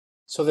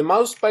So the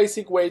most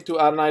basic way to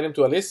add an item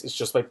to a list is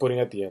just by putting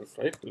at the end,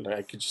 right? Like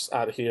I could just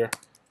add here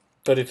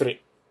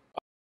 33.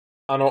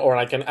 Or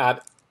I can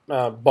add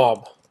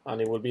Bob, and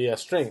it will be a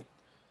string.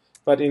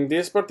 But in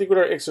this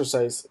particular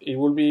exercise, it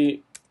will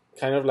be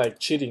kind of like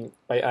cheating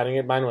by adding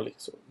it manually.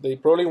 So they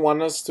probably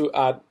want us to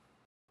add,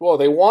 well,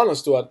 they want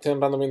us to add 10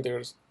 random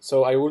integers.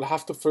 So I will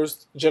have to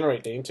first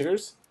generate the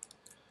integers.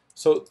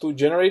 So to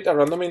generate a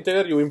random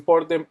integer, you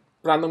import the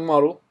random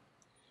model,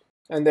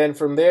 and then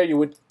from there you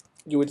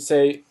would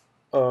say,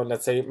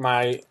 let's say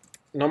my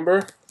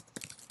number,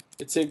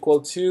 it's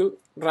equal to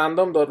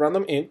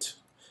random.random int,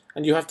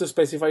 and you have to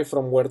specify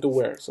from where to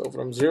where, so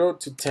from 0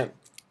 to 10.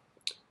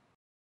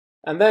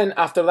 And then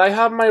after I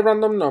have my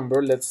random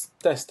number, let's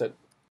test it.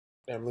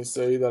 Let me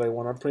say that I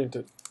want to print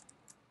it,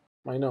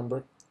 my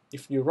number.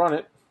 If you run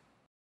it,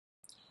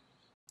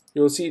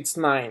 you'll see it's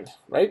 9,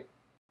 right?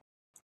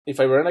 If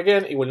I run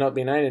again, it will not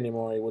be 9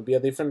 anymore. It will be a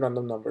different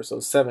random number, so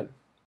 7.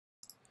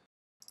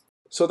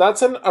 So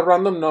that's a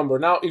random number.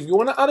 Now, if you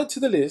want to add it to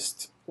the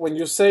list, when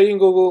you say in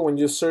Google, when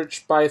you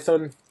search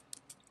Python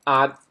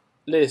add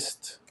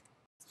list,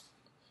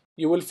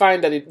 you will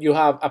find that you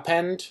have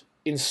append,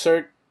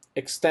 insert,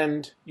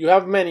 extend. You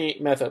have many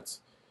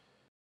methods.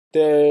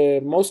 The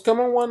most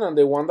common one, and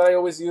the one that I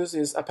always use,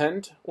 is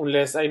append,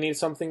 unless I need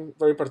something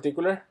very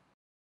particular.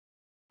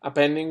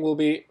 Appending will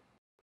be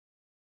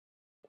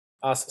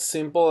as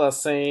simple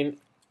as saying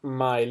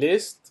my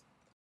list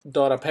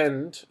dot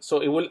append. So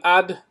it will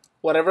add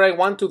whatever I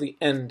want to the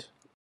end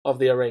of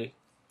the array.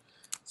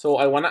 So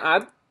I want to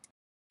add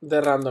the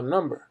random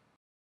number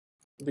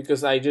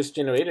because I just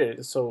generated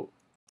it. So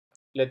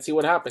let's see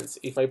what happens.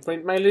 If I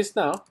print my list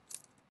now,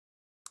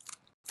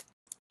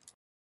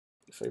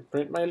 if I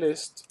print my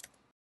list,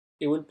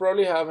 it will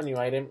probably have a new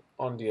item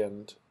on the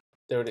end.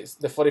 There it is.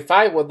 The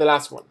 45 was the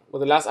last one, was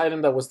the last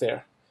item that was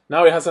there.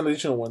 Now it has an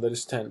additional one that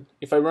is 10.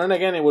 If I run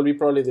again, it will be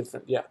probably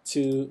different. Yeah,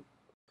 2.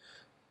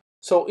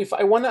 So if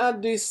I want to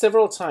add this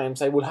several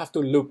times, I will have to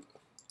loop.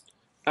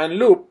 And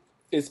loop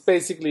is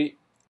basically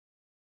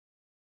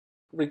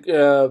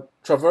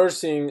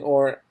traversing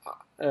or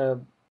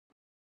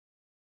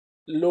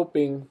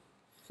looping.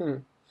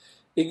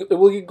 It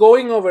will be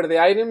going over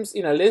the items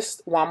in a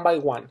list one by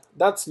one.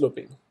 That's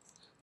looping.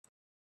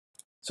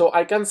 So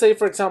I can say,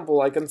 for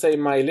example, I can say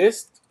my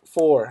list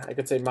for, I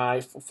can say my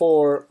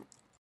for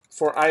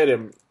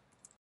item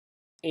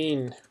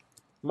in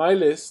my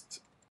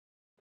list,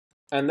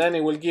 and then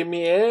it will give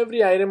me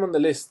every item on the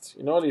list.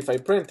 You know, if I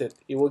print it,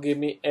 it will give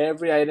me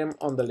every item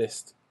on the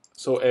list.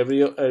 So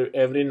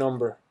every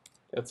number.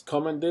 Let's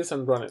comment this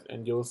and run it,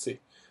 and you'll see.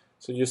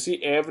 So you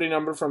see every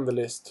number from the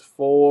list,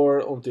 4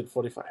 until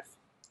 45.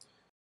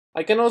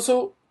 I can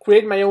also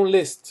create my own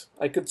list.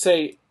 I could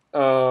say,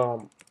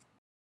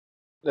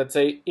 let's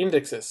say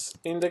indexes.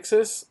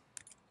 Indexes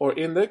or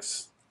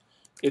index,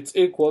 it's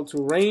equal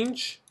to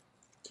range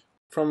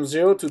from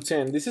 0 to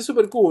 10. This is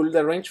super cool,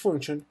 the range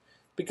function,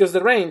 because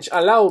the range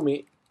allows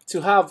me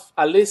to have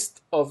a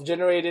list of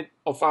generated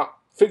of a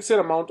fixed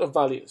amount of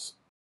values.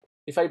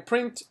 If I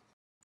print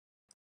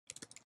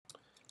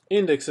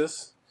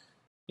indexes,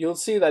 you'll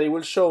see that it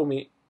will show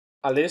me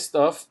a list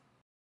of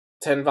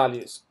 10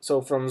 values.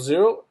 So from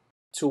 0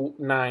 to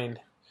 9.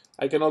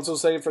 I can also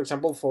say, for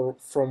example,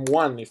 from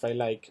 1 if I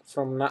like,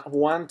 from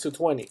 1 to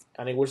 20,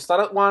 and it will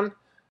start at 1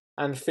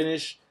 and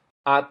finish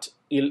at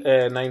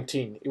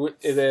 19.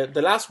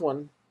 The last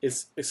one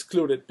is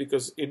excluded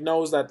because it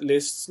knows that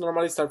lists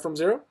normally start from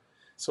 0,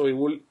 so it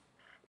will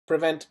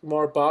prevent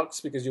more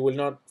bugs because you will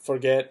not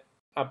forget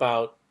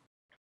about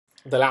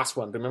the last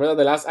one. Remember that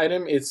the last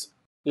item is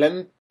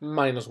length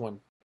minus 1,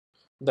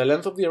 the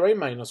length of the array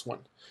minus 1.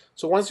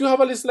 So once you have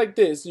a list like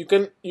this, you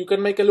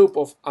can make a loop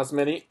of as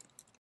many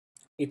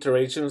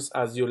iterations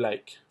as you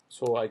like.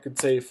 So I could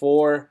say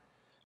for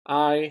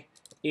I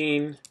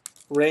in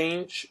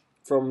range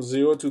from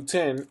 0 to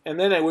 10, and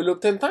then I will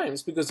loop 10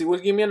 times because it will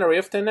give me an array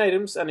of 10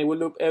 items and it will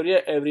loop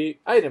every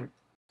item.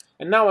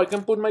 And now I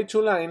can put my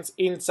 2 lines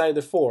inside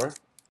the for,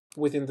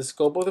 within the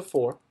scope of the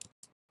for,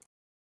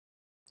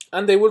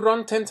 and they will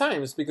run 10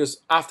 times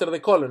because after the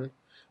colon,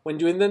 when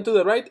you indent to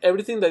the right,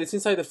 everything that is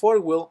inside the for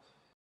will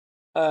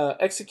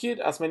execute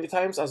as many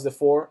times as the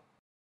for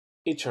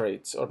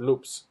iterates or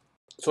loops.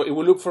 So it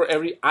will loop for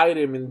every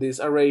item in this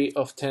array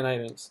of 10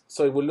 items.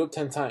 So it will loop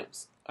 10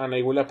 times, and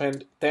I will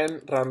append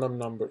 10 random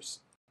numbers.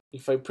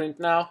 If I print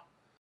now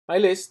my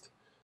list,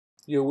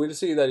 you will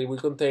see that it will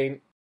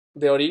contain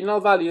the original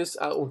values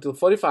until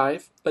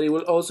 45, but it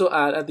will also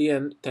add at the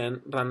end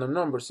 10 random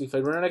numbers. If I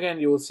run it again,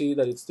 you will see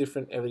that it's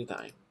different every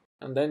time.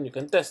 And then you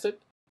can test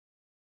it,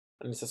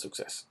 and it's a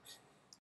success.